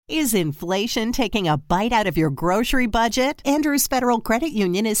Is inflation taking a bite out of your grocery budget? Andrews Federal Credit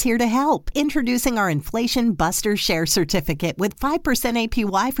Union is here to help. Introducing our Inflation Buster Share Certificate with 5%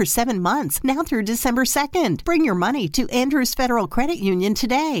 APY for 7 months, now through December 2nd. Bring your money to Andrews Federal Credit Union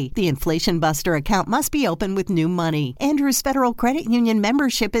today. The Inflation Buster account must be open with new money. Andrews Federal Credit Union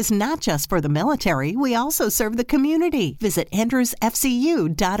membership is not just for the military. We also serve the community. Visit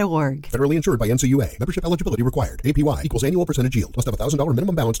andrewsfcu.org. Federally insured by NCUA. Membership eligibility required. APY equals annual percentage yield. Must have $1,000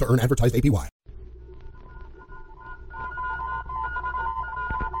 minimum balance to earn advertised APY.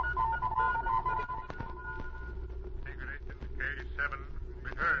 K7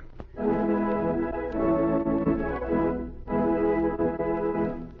 return.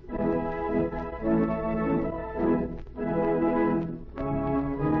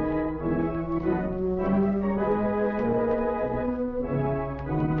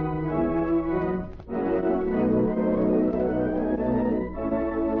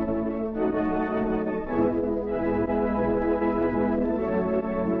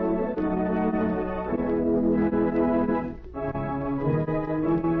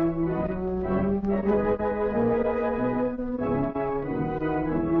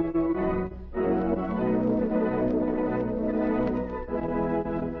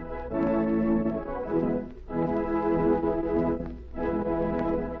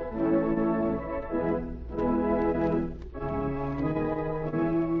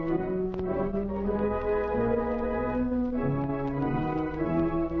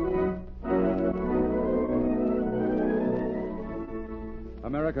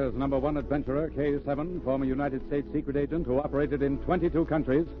 America's number one adventurer, K7, former United States secret agent who operated in 22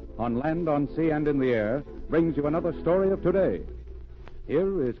 countries, on land, on sea, and in the air, brings you another story of today.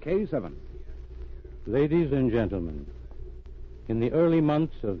 Here is K7. Ladies and gentlemen, in the early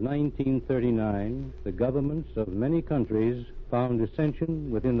months of 1939, the governments of many countries found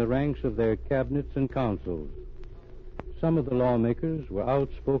dissension within the ranks of their cabinets and councils. Some of the lawmakers were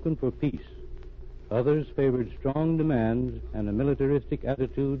outspoken for peace. Others favored strong demands and a militaristic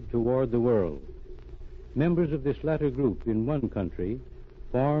attitude toward the world. Members of this latter group in one country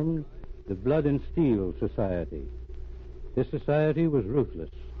formed the Blood and Steel Society. This society was ruthless.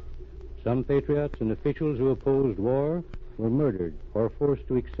 Some patriots and officials who opposed war were murdered or forced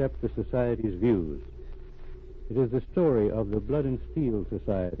to accept the society's views. It is the story of the Blood and Steel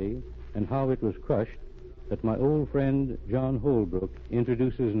Society and how it was crushed that my old friend John Holbrook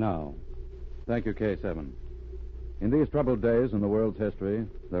introduces now. Thank you, K7. In these troubled days in the world's history,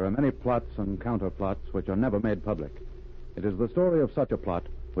 there are many plots and counterplots which are never made public. It is the story of such a plot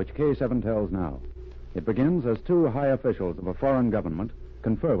which K7 tells now. It begins as two high officials of a foreign government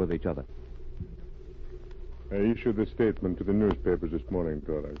confer with each other. I issued a statement to the newspapers this morning,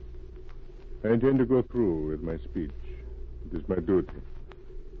 Torres. I intend to go through with my speech. It is my duty.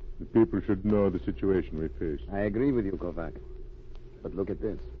 The people should know the situation we face. I agree with you, Kovac. But look at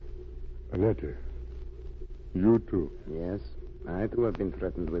this. A letter. You too. Yes, I too have been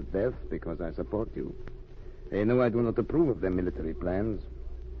threatened with death because I support you. They know I do not approve of their military plans.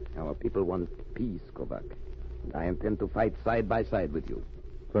 Our people want peace, Kovac. And I intend to fight side by side with you.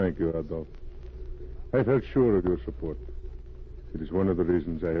 Thank you, Adolf. I felt sure of your support. It is one of the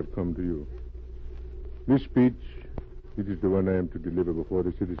reasons I have come to you. This speech, it is the one I am to deliver before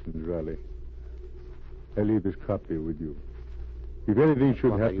the citizens' rally. I leave this copy with you. If anything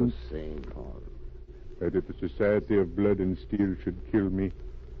should happen... What are you saying, Paul? That if the Society of Blood and Steel should kill me,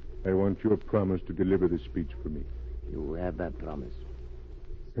 I want your promise to deliver the speech for me. You have that promise.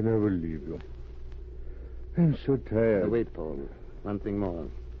 Then I will leave you. I'm so tired. Wait, Paul. One thing more.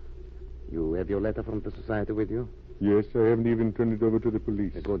 You have your letter from the Society with you? Yes, I haven't even turned it over to the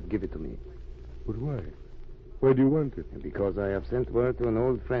police. Good, give it to me. But why? Why do you want it? Because I have sent word to an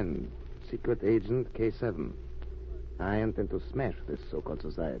old friend, Secret Agent K7. I intend to smash this so-called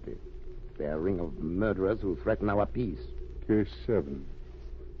society. They are a ring of murderers who threaten our peace. K7.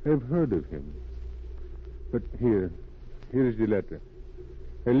 I've heard of him. But here is the letter.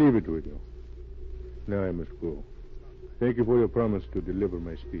 I leave it with you. Now I must go. Thank you for your promise to deliver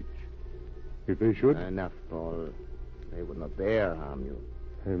my speech. If they should... Enough, Paul. They would not dare harm you.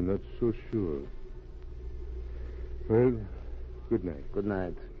 I'm not so sure. Well, good night. Good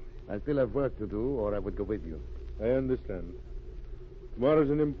night. I still have work to do, or I would go with you. I understand. Tomorrow's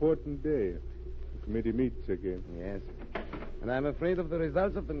an important day. The committee meets again. Yes. And I'm afraid of the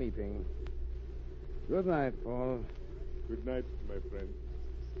results of the meeting. Good night, Paul. Good night, my friend.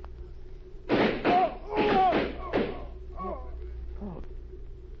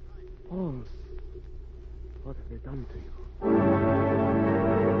 Paul, what have they done to you?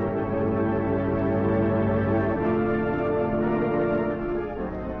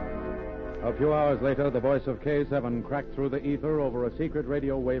 A few hours later, the voice of K7 cracked through the ether over a secret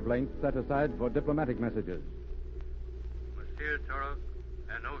radio wavelength set aside for diplomatic messages. Monsieur Turok,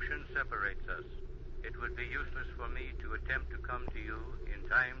 an ocean separates us. It would be useless for me to attempt to come to you in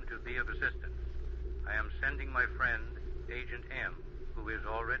time to be of assistance. I am sending my friend, Agent M, who is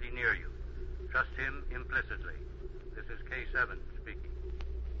already near you. Trust him implicitly. This is K7 speaking.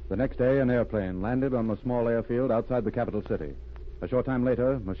 The next day, an airplane landed on the small airfield outside the capital city. A short time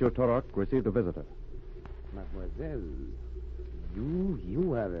later, Monsieur Turok received a visitor. Mademoiselle,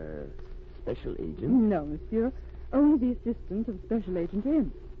 you are a special agent? No, monsieur. Only the assistant of Special Agent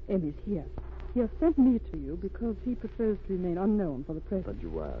M. M is here. He has sent me to you because he prefers to remain unknown for the present. But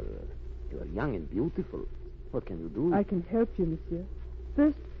you are young and beautiful. What can you do? I can help you, monsieur.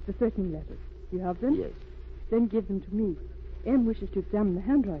 First, the threatening letters. You have them? Yes. Then give them to me. M wishes to examine the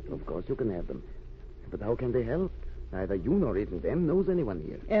handwriting. Of course you can have them. But how can they help? Neither you nor Agent M knows anyone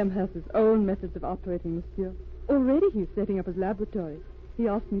here. M has his own methods of operating, monsieur. Already he's setting up his laboratory. He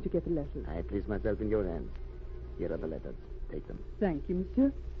asked me to get the letters. I place myself in your hands. Here are the letters. Take them. Thank you,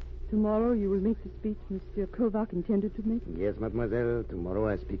 monsieur. Tomorrow you will make the speech Monsieur Kovac intended to make? Yes, mademoiselle. Tomorrow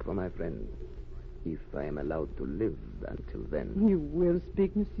I speak for my friend. If I am allowed to live until then. You will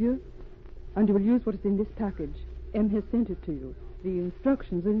speak, monsieur. And you will use what is in this package. M has sent it to you. The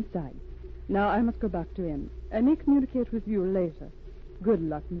instructions are inside. Now I must go back to M. I may communicate with you later. Good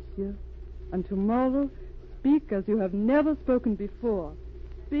luck, monsieur. And tomorrow, speak as you have never spoken before.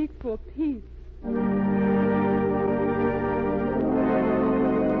 Speak for peace.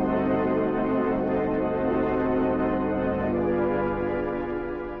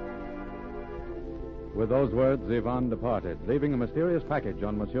 With those words, Yvonne departed, leaving a mysterious package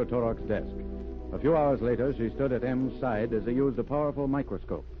on Monsieur Turok's desk. A few hours later, she stood at M's side as he used a powerful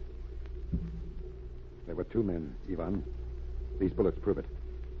microscope. There were two men, Yvonne. These bullets prove it.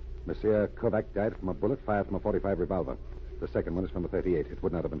 Monsieur Kovac died from a bullet fired from a .45 revolver. The second one is from a .38. It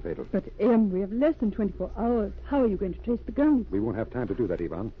would not have been fatal. But, M, we have less than 24 hours. How are you going to trace the guns? We won't have time to do that,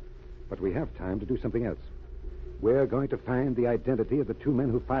 Yvonne. But we have time to do something else. We're going to find the identity of the two men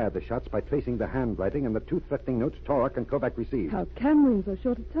who fired the shots by tracing the handwriting and the two threatening notes Turok and Kovac received. How can we in so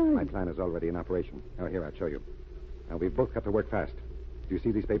short a time? My plan is already in operation. Now, here, I'll show you. Now, we've both got to work fast. Do you see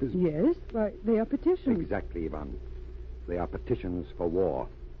these papers? Yes. Why, they are petitions. Exactly, Yvonne. They are petitions for war.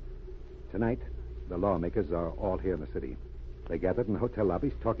 Tonight, the lawmakers are all here in the city. They gathered in hotel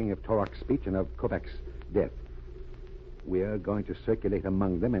lobbies talking of Turok's speech and of Kovac's death. We're going to circulate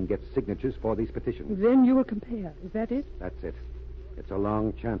among them and get signatures for these petitions. Then you will compare. Is that it? That's it. It's a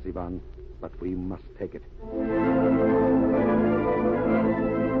long chance, Yvonne, but we must take it.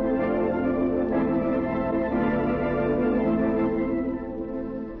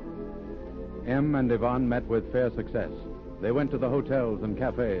 M and Yvonne met with fair success. They went to the hotels and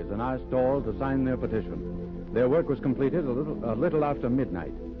cafes and asked all to sign their petition. Their work was completed a little after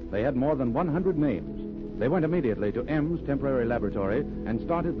midnight. They had more than 100 names. They went immediately to M's temporary laboratory and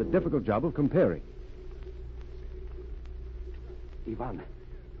started the difficult job of comparing. Yvonne,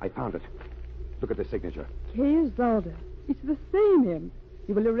 I found it. Look at the signature. K. Zalda. It's the same M.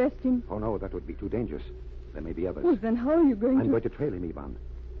 You will arrest him? Oh, no, that would be too dangerous. There may be others. Well, then how are you going I'm to... going to trail him, Yvonne.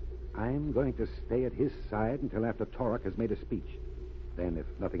 I'm going to stay at his side until after Turok has made a speech. Then, if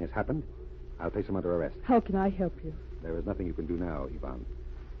nothing has happened, I'll place him under arrest. How can I help you? There is nothing you can do now, Yvonne.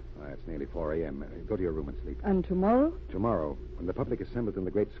 It's nearly 4 a.m. Go to your room and sleep. And tomorrow? Tomorrow, when the public assembles in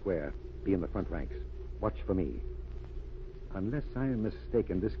the great square, be in the front ranks. Watch for me. Unless I am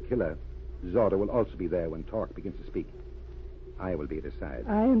mistaken, this killer, Zorda, will also be there when Turok begins to speak. I will be at his side.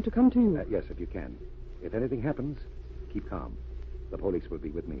 I am to come to you? Yes, if you can. If anything happens, keep calm. The police will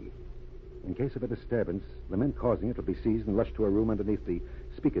be with me. In case of a disturbance, the men causing it will be seized and rushed to a room underneath the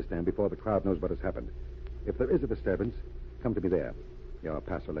speaker stand before the crowd knows what has happened. If there is a disturbance, come to me there. Your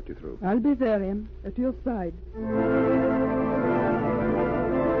pass will let you through. I'll be there, M, at your side.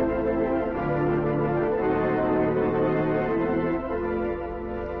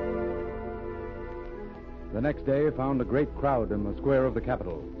 The next day found a great crowd in the square of the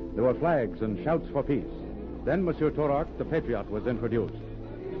capital. There were flags and shouts for peace. Then Monsieur Turok, the patriot, was introduced.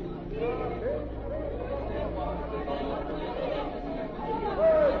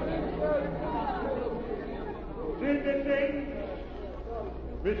 Citizens,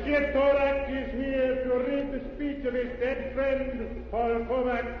 Monsieur Turok is here to read the speech of his dead friend, Paul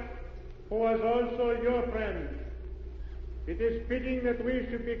Kovac, who was also your friend. It is fitting that we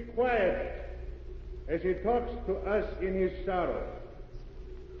should be quiet as he talks to us in his sorrow.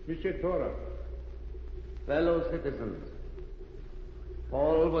 Monsieur Turok. Fellow citizens,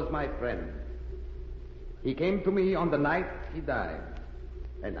 Paul was my friend. He came to me on the night he died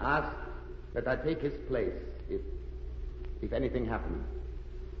and asked that I take his place if anything happened.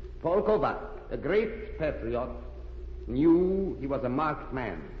 Paul Kovac, a great patriot, knew he was a marked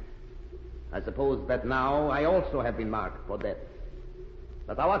man. I suppose that now I also have been marked for death.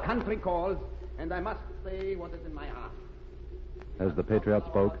 But our country calls, and I must say what is in my heart. As the patriot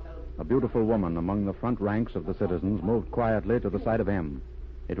spoke, a beautiful woman among the front ranks of the citizens moved quietly to the side of M.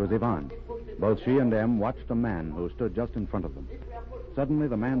 It was Ivan. Both she and M watched a man who stood just in front of them. Suddenly,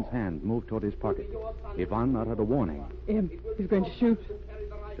 the man's hand moved toward his pocket. Ivan uttered a warning. M, he's going to shoot.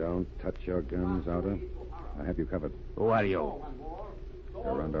 Don't touch your guns, Otter. I have you covered. Who are you?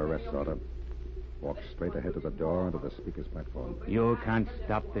 You're under arrest, Otter. Walk straight ahead to the door and to the speaker's platform. You can't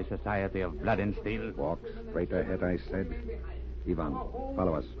stop the Society of Blood and Steel. Walk straight ahead, I said. Ivan,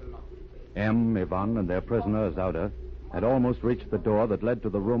 follow us. M, Ivan, and their prisoner, Zauda, had almost reached the door that led to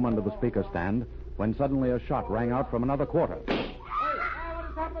the room under the speaker stand when suddenly a shot rang out from another quarter.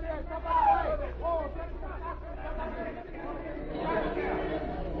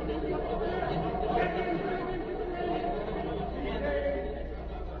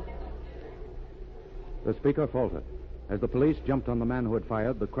 The speaker faltered. As the police jumped on the man who had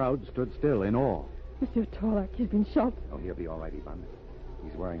fired, the crowd stood still in awe. Monsieur Torlak, he's been shot. Oh, he'll be all right, Ivan.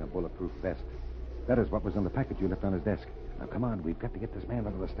 He's wearing a bulletproof vest. That is what was in the package you left on his desk. Now, come on. We've got to get this man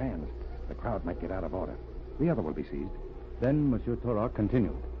under the stands. The crowd might get out of order. The other will be seized. Then Monsieur Torok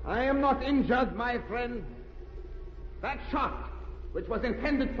continued. I am not injured, my friend. That shot, which was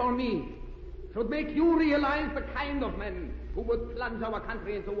intended for me, should make you realize the kind of men who would plunge our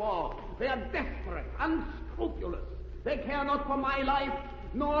country into war. They are desperate, unscrupulous. They care not for my life,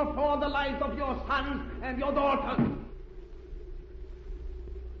 nor for the lives of your sons and your daughters.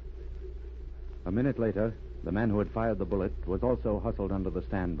 A minute later, the man who had fired the bullet was also hustled under the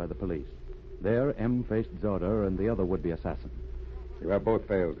stand by the police. There, M faced Zauda and the other would-be assassin. You have both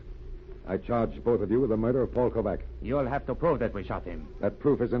failed. I charge both of you with the murder of Paul Kovac. You'll have to prove that we shot him. That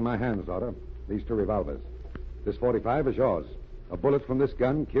proof is in my hands, Zauda. These 2 revolvers. This .45 is yours. A bullet from this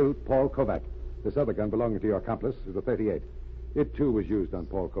gun killed Paul Kovac. This other gun belonging to your accomplice is a .38. It, too, was used on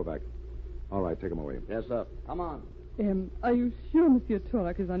Paul Kovac. All right, take him away. Yes, sir. Come on. Are you sure Monsieur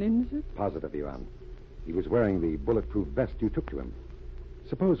Torlak is uninjured? Positive, Ivan. He was wearing the bulletproof vest you took to him.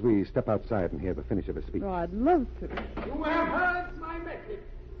 Suppose we step outside and hear the finish of his speech. Oh, I'd love to. You have heard my message.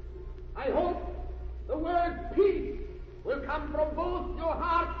 I hope the word peace will come from both your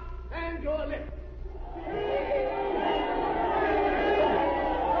heart and your lips.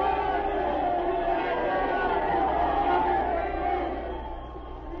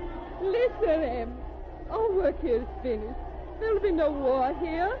 Listen, Em. Our work here is finished. There'll be no war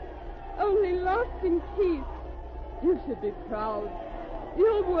here. Only lasting peace. You should be proud.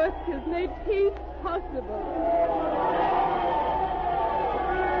 Your work has made peace possible.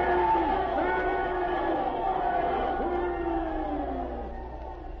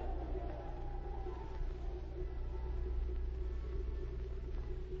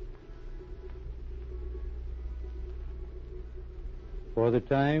 For the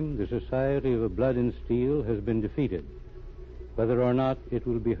time, the Society of Blood and Steel has been defeated. Whether or not it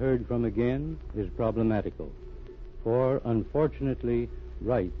will be heard from again is problematical. For, unfortunately,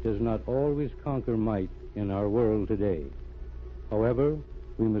 right does not always conquer might in our world today. However,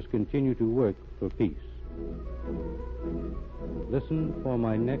 we must continue to work for peace. Listen for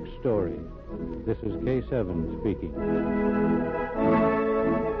my next story. This is K7 speaking.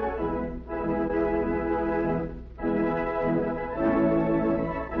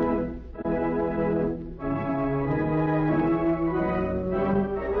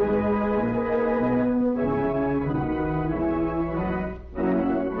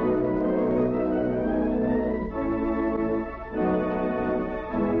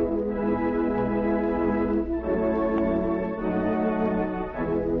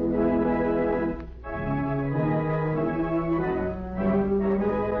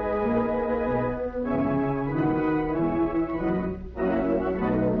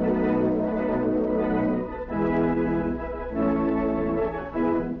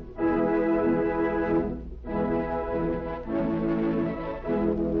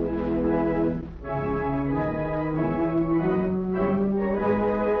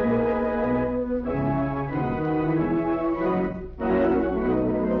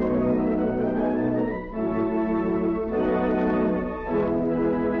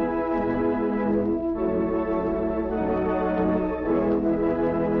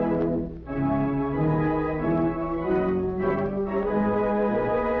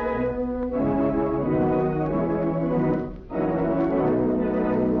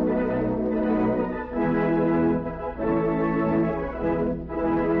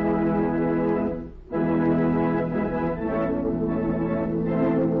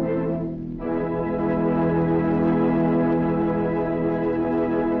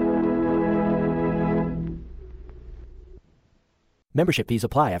 Membership fees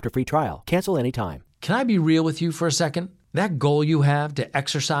apply after free trial. Cancel anytime. Can I be real with you for a second? That goal you have to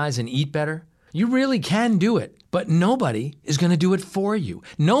exercise and eat better, you really can do it, but nobody is going to do it for you.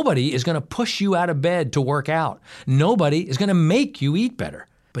 Nobody is going to push you out of bed to work out. Nobody is going to make you eat better.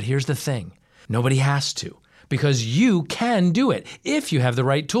 But here's the thing. Nobody has to, because you can do it if you have the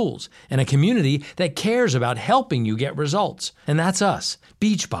right tools and a community that cares about helping you get results. And that's us,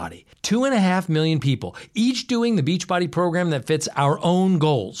 Beachbody. 2.5 million people, each doing the Beachbody program that fits our own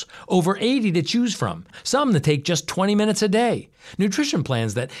goals. Over 80 to choose from, some that take just 20 minutes a day. Nutrition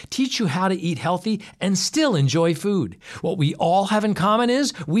plans that teach you how to eat healthy and still enjoy food. What we all have in common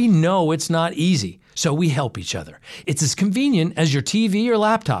is we know it's not easy, so we help each other. It's as convenient as your TV or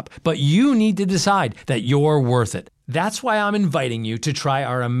laptop, but you need to decide that you're worth it. That's why I'm inviting you to try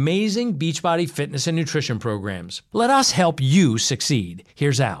our amazing Beachbody fitness and nutrition programs. Let us help you succeed.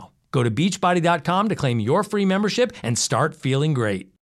 Here's how. Go to beachbody.com to claim your free membership and start feeling great.